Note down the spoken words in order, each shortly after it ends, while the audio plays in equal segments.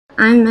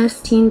I'm Miss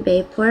Teen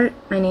Bayport.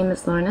 My name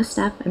is Lorna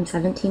Stepp. I'm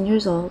 17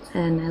 years old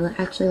and I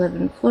actually live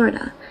in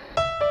Florida.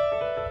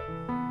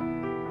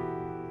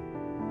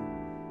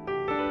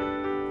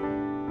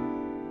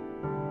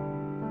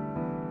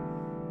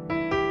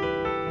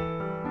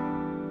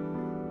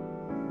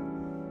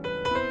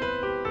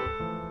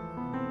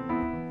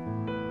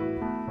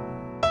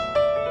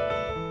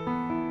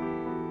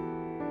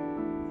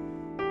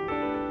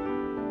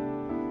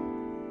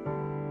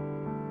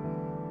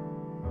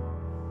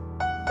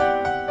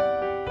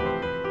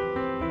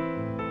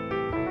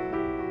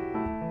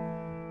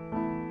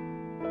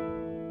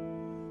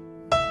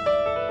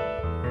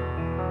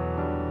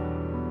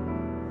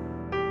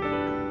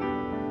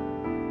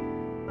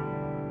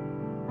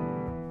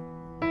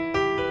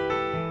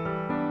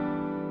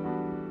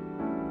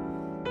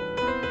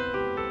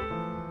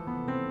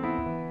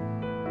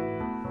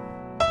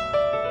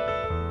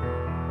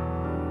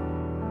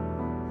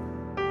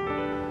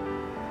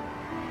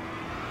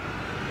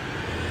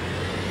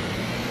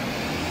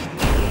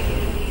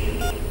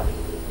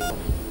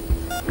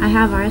 I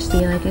have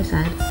RSD, like I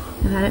said.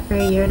 I've had it for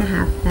a year and a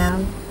half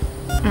now,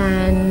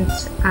 and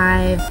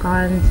I've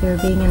gone through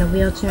being in a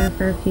wheelchair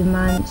for a few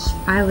months.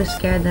 I was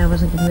scared that I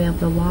wasn't going to be able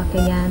to walk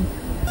again.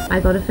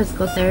 I go to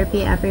physical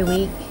therapy every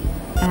week,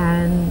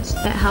 and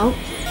it helps,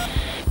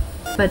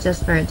 but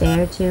just for a day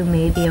or two,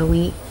 maybe a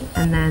week,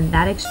 and then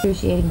that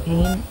excruciating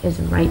pain is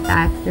right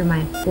back through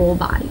my whole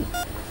body.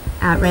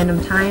 At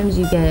random times,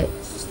 you get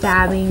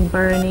stabbing,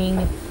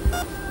 burning,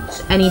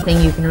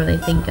 anything you can really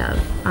think of.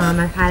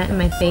 I've had it in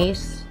my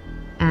face,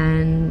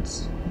 and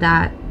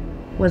that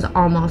was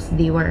almost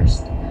the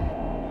worst.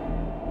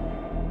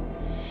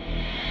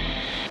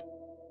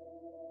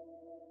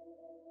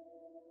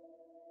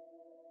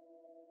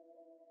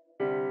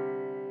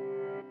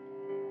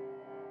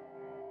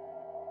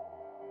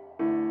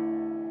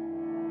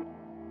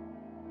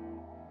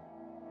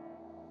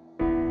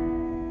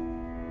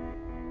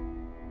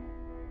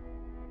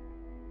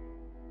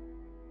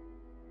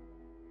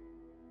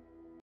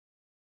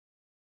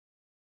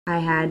 I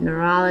had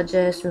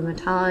neurologists,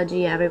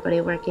 rheumatology, everybody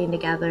working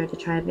together to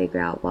try and figure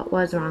out what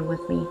was wrong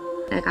with me.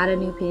 I got a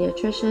new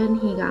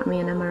pediatrician. He got me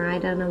an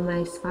MRI done on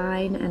my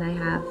spine, and I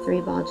have 3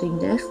 bulging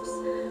discs.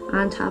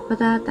 On top of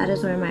that, that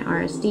is where my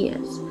RSD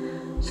is.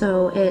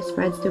 So it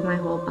spreads through my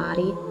whole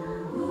body.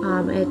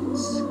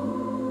 It's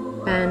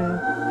been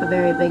a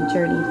very big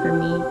journey for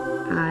me.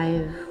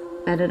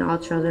 I've been in All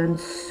Children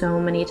so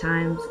many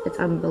times. It's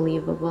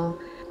unbelievable.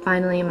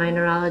 Finally, my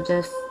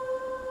neurologist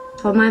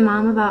told my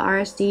mom about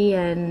RSD,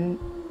 and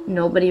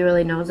nobody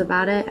really knows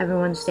about it.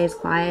 Everyone stays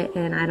quiet,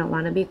 and I don't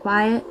want to be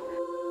quiet.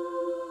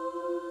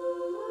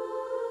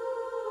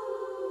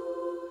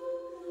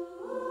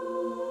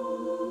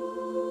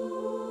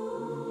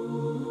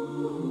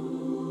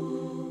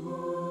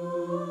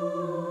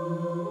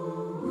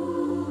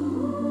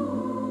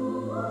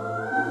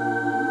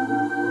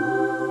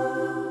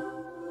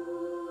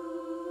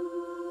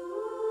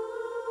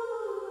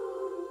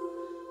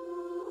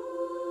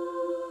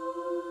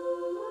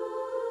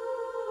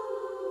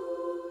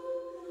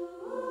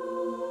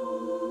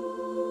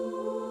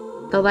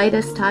 The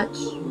lightest touch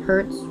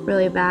hurts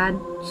really bad,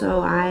 so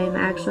I'm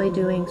actually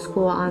doing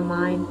school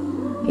online.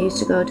 I used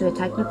to go to a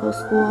technical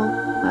school,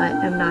 but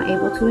I'm not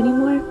able to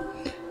anymore.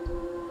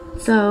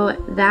 So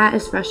that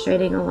is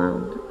frustrating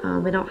alone.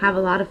 I don't have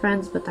a lot of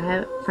friends, but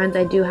the friends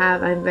I do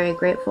have, I'm very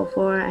grateful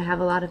for. I have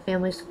a lot of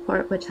family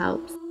support, which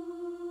helps.